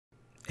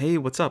Hey,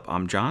 what's up?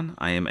 I'm John.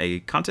 I am a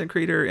content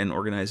creator and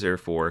organizer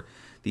for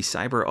the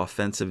Cyber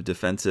Offensive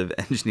Defensive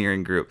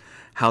Engineering Group.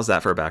 How's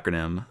that for a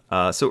backronym?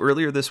 So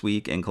earlier this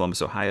week in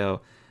Columbus,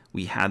 Ohio,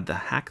 we had the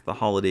Hack the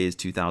Holidays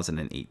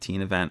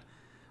 2018 event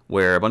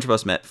where a bunch of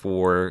us met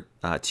for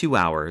 2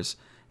 hours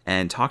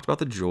and talked about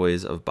the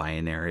joys of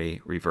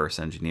binary reverse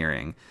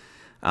engineering.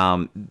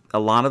 A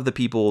lot of the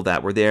people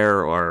that were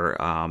there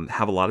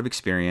have a lot of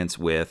experience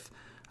with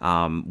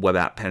web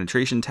app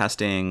penetration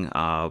testing.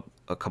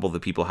 A couple of the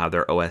people have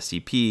their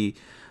OSCP.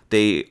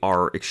 They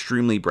are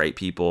extremely bright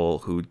people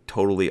who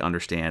totally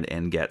understand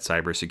and get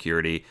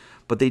cybersecurity,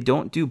 but they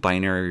don't do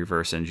binary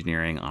reverse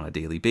engineering on a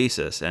daily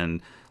basis.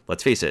 And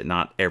let's face it,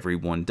 not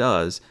everyone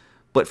does.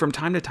 But from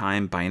time to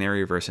time, binary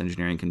reverse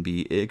engineering can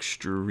be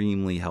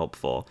extremely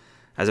helpful.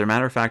 As a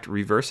matter of fact,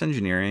 reverse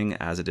engineering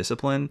as a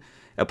discipline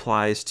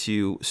applies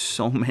to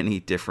so many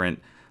different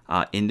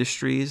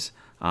industries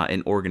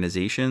and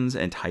organizations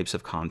and types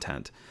of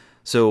content.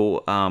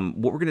 So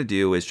what we're going to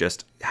do is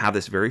just have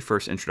this very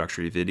first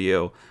introductory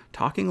video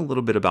talking a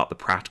little bit about the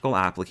practical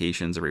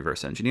applications of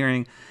reverse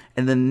engineering.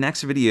 And the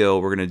next video,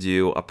 we're going to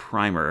do a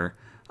primer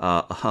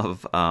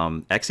of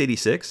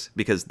x86,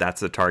 because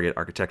that's the target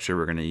architecture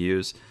we're going to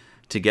use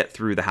to get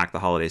through the Hack the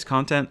Holidays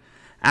content.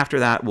 After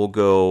that, we'll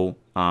go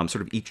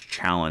sort of each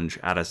challenge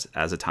at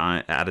a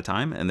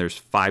time, and there's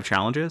 5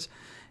 challenges.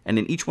 And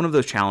in each one of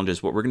those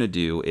challenges, what we're going to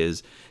do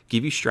is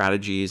give you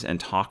strategies and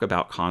talk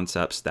about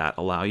concepts that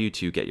allow you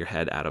to get your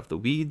head out of the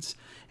weeds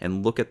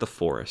and look at the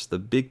forest, the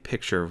big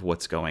picture of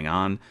what's going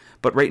on.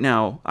 But right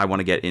now, I want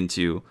to get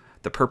into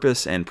the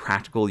purpose and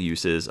practical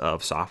uses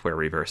of software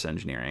reverse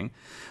engineering.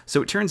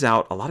 So it turns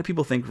out a lot of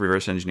people think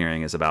reverse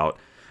engineering is about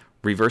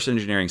reverse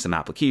engineering some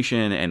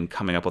application and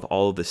coming up with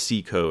all of the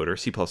C code or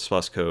C++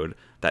 code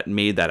that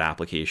made that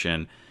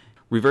application.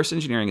 Reverse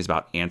engineering is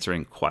about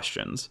answering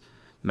questions.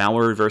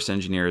 Malware reverse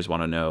engineers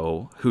want to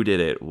know who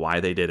did it, why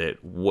they did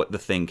it, what the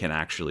thing can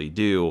actually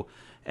do,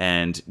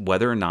 and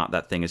whether or not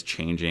that thing is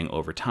changing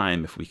over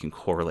time if we can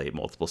correlate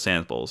multiple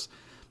samples.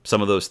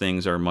 Some of those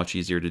things are much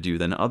easier to do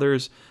than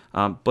others,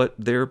 but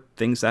they're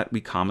things that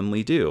we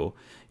commonly do.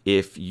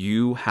 If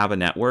you have a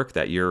network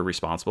that you're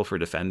responsible for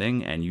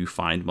defending and you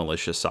find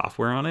malicious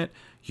software on it,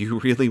 you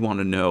really want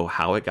to know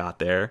how it got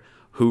there,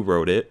 who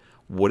wrote it,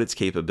 what its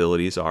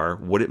capabilities are,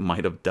 what it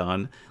might have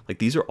done. Like,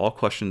 these are all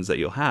questions that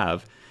you'll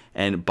have.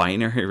 And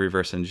binary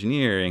reverse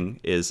engineering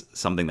is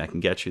something that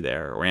can get you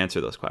there or answer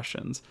those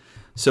questions.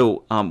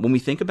 So when we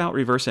think about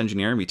reverse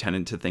engineering, we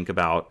tend to think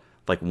about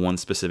like one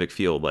specific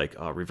field, like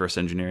reverse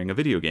engineering a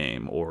video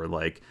game or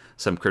like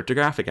some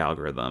cryptographic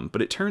algorithm.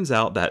 But it turns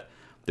out that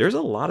there's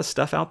a lot of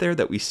stuff out there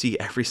that we see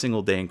every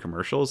single day in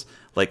commercials,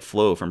 like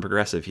Flo from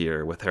Progressive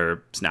here with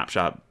her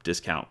snapshot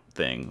discount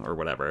thing or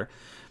whatever.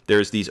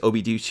 There's these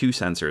OBD2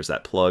 sensors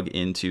that plug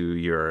into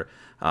your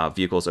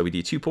vehicle's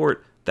OBD2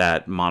 port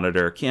that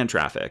monitor CAN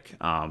traffic.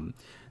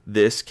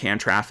 This CAN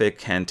traffic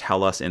can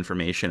tell us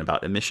information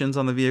about emissions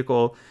on the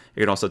vehicle. It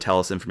can also tell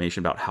us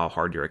information about how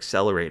hard you're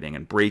accelerating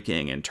and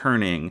braking and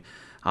turning.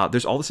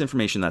 There's all this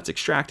information that's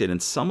extracted,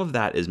 and some of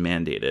that is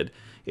mandated.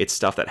 It's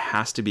stuff that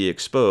has to be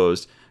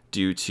exposed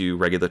due to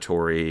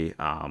regulatory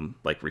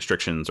like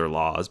restrictions or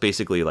laws,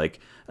 basically like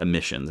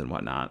emissions and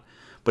whatnot.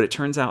 But it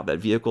turns out that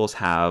vehicles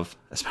have,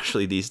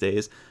 especially these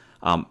days,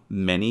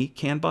 many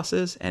CAN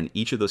buses, and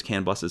each of those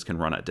CAN buses can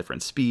run at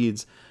different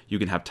speeds. You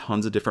can have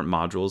tons of different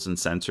modules and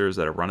sensors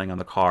that are running on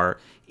the car.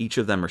 Each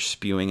of them are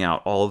spewing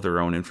out all of their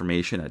own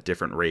information at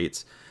different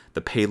rates.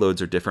 The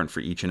payloads are different for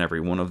each and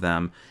every one of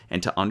them.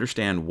 And to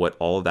understand what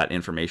all of that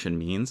information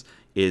means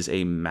is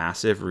a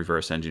massive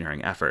reverse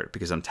engineering effort,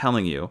 because I'm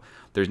telling you,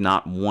 there's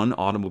not one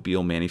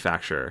automobile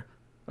manufacturer.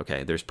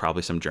 Okay, there's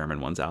probably some German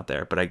ones out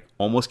there, but I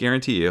almost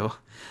guarantee you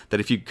that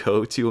if you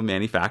go to a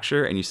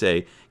manufacturer and you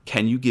say,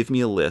 can you give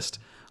me a list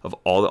of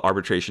all the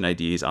arbitration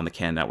IDs on the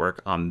CAN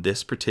network on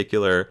this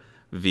particular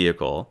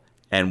vehicle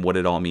and what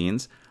it all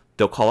means,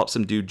 they'll call up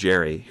some dude,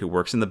 Jerry, who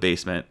works in the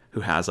basement,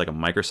 who has like a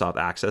Microsoft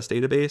Access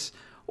database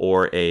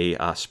or a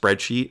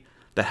spreadsheet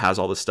that has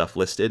all this stuff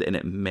listed, and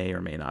it may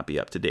or may not be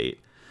up to date.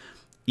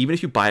 Even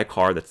if you buy a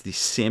car that's the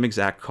same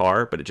exact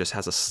car, but it just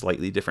has a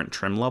slightly different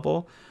trim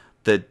level,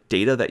 the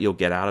data that you'll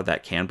get out of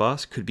that CAN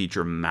bus could be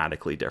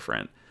dramatically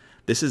different.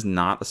 This is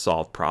not a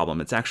solved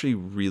problem. It's actually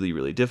really,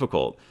 really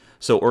difficult.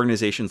 So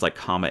organizations like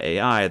Comma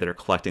AI that are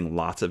collecting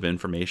lots of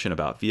information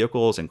about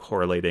vehicles and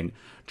correlating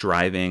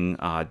driving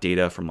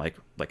data from like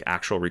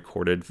actual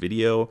recorded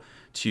video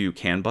to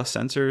CAN bus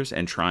sensors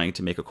and trying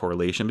to make a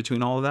correlation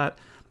between all of that,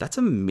 that's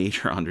a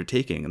major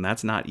undertaking, and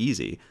that's not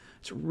easy.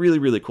 It's really,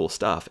 really cool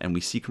stuff, and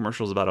we see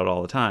commercials about it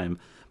all the time,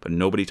 but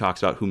nobody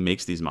talks about who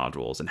makes these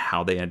modules and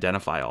how they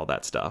identify all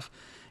that stuff.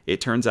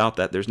 It turns out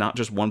that there's not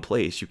just one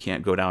place. You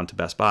can't go down to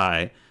Best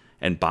Buy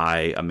and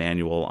buy a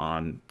manual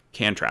on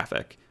CAN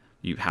traffic.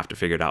 You have to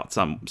figure it out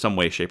some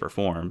way, shape, or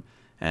form,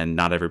 and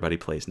not everybody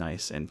plays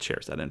nice and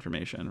shares that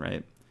information,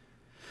 right?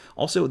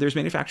 Also, there's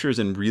manufacturers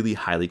in really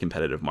highly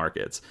competitive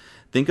markets.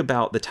 Think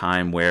about the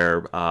time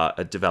where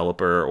a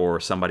developer or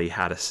somebody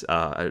had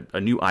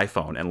a new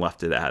iPhone and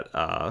left it at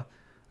a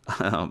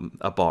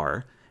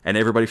bar, And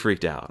everybody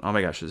freaked out. Oh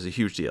my gosh, this is a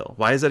huge deal.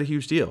 Why is that a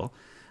huge deal?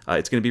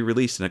 It's going to be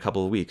released in a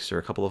couple of weeks or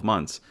a couple of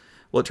months.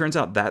 Well, it turns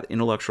out that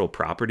intellectual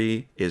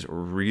property is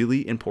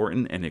really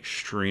important and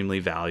extremely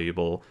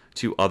valuable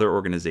to other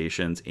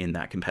organizations in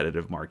that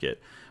competitive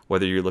market.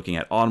 Whether you're looking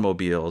at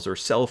automobiles or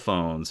cell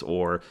phones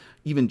or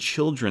even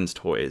children's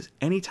toys,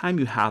 anytime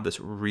you have this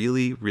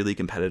really, really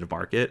competitive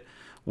market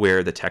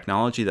where the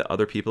technology that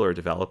other people are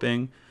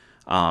developing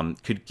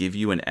could give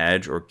you an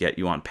edge or get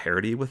you on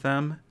parity with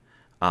them,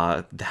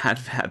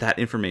 that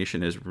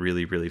information is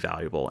really, really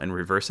valuable, and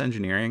reverse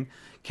engineering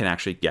can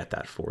actually get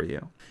that for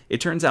you. It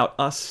turns out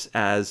us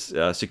as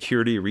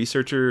security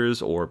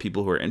researchers or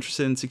people who are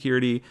interested in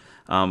security,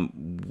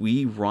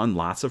 we run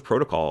lots of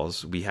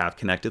protocols. We have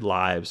connected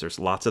lives. There's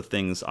lots of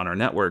things on our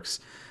networks.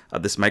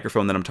 This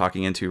microphone that I'm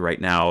talking into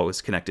right now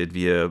is connected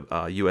via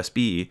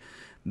USB.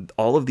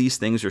 All of these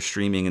things are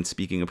streaming and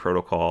speaking a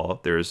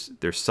protocol. There's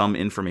some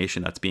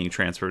information that's being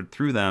transferred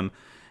through them,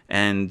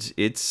 and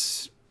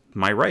it's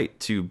my right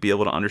to be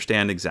able to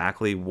understand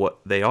exactly what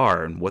they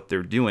are and what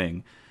they're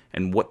doing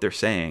and what they're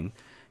saying.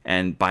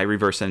 And by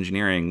reverse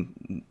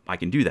engineering, I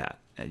can do that.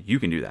 You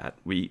can do that.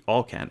 We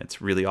all can. It's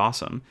really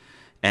awesome.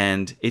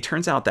 And it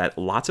turns out that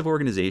lots of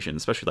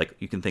organizations, especially like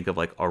you can think of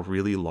like a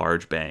really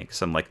large bank,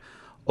 some like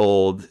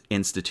old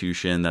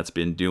institution that's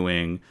been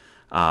doing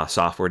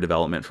software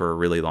development for a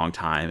really long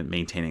time and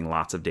maintaining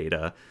lots of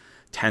data,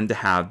 tend to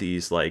have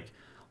these like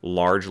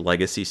large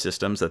legacy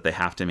systems that they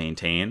have to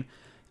maintain.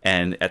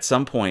 And at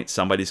some point,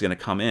 somebody's going to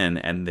come in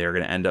and they're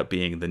going to end up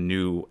being the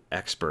new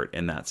expert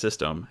in that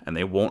system, and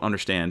they won't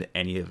understand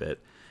any of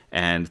it.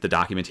 And the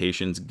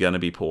documentation's going to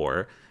be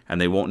poor, and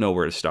they won't know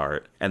where to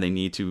start. And they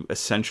need to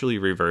essentially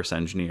reverse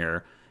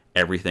engineer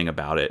everything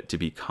about it to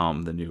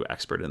become the new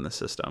expert in the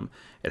system.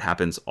 It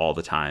happens all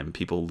the time.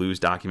 People lose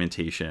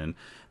documentation,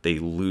 they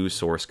lose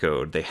source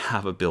code, they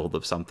have a build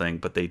of something,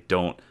 but they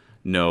don't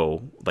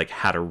know like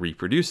how to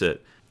reproduce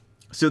it.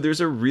 So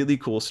there's a really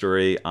cool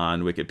story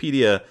on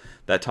Wikipedia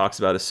that talks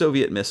about a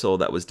Soviet missile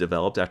that was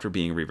developed after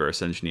being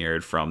reverse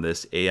engineered from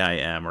this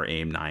AIM or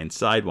AIM-9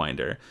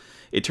 Sidewinder.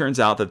 It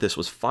turns out that this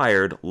was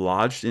fired,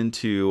 lodged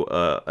into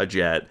a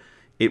jet,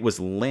 it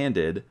was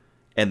landed,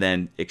 and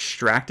then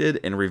extracted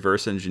and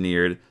reverse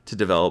engineered to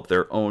develop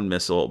their own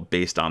missile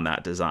based on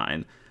that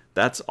design.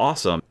 That's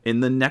awesome.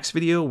 In the next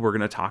video, we're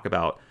going to talk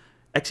about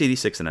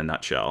x86 in a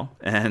nutshell,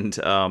 and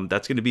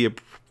that's going to be a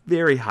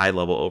very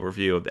high-level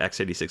overview of the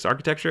x86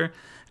 architecture.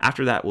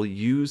 After that, we'll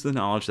use the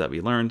knowledge that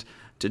we learned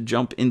to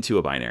jump into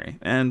a binary,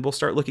 and we'll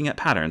start looking at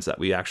patterns that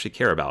we actually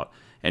care about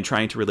and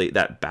trying to relate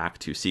that back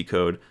to C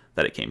code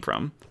that it came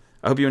from.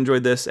 I hope you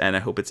enjoyed this, and I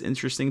hope it's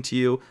interesting to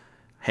you.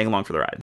 Hang along for the ride.